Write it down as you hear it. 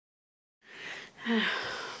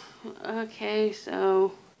Okay,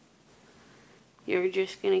 so you're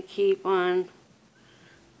just going to keep on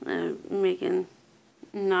making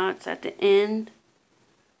knots at the end.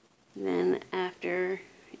 Then after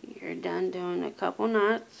you're done doing a couple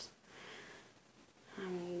knots,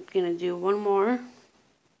 I'm going to do one more.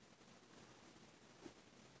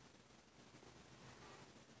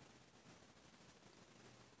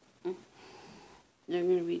 They're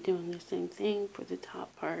going to be doing the same thing for the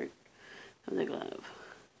top part of the glove.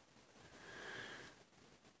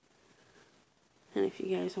 And if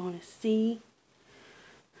you guys want to see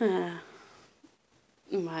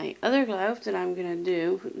my other glove that I'm going to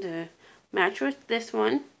do to match with this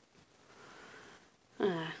one, you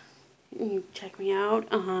can check me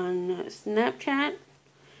out on Snapchat,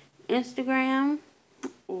 Instagram,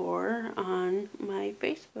 or on my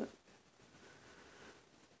Facebook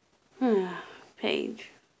page.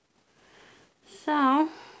 So,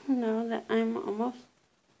 now that I'm almost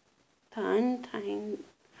done tying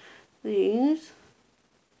these,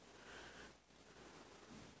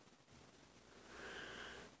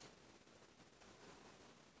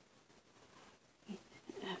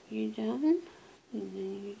 after you're done, and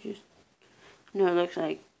then you just, no, it looks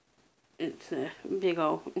like it's a big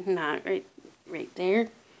old knot right there,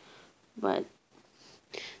 but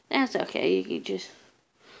that's okay. You can just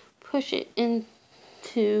push it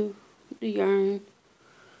into the yarn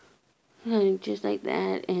just like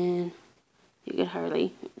that, and you could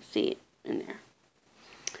hardly see it in there.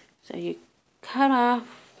 So you cut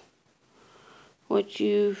off what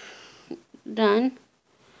you've done,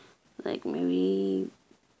 like maybe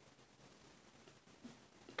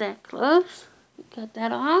that close. Cut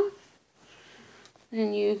that off.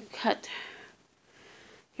 Then you cut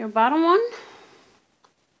your bottom one.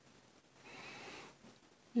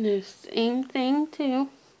 The same thing too.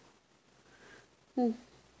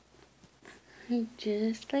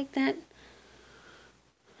 Just like that.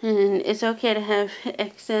 And it's okay to have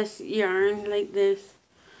excess yarn like this,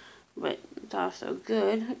 but it's also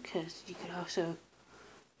good because you could also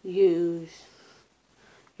use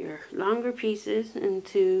your longer pieces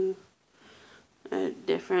into a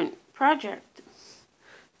different project.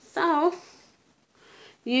 So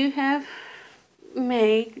you have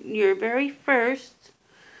made your very first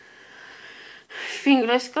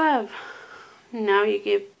fingerless glove. Now you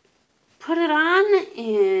can put it on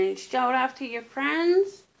and show it off to your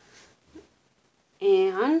friends,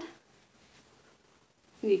 and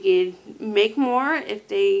you can make more if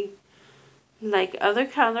they like other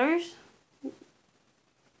colors.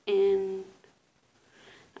 And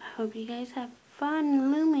I hope you guys have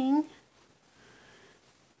fun looming,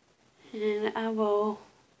 and I will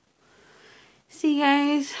see you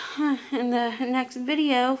guys in the next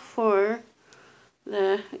video for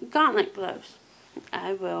the gauntlet gloves.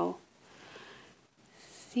 I will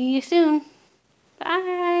see you soon.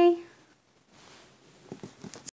 Bye.